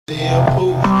Still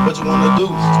poop, what you wanna do?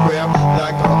 Scrap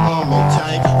like a army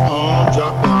tank.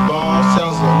 Dropping bombs,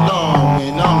 sounds alarm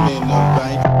when I'm in the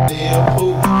bank. Still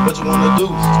poop, what you wanna do?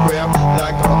 Scrap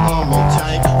like a army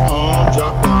tank.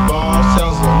 Dropping bombs.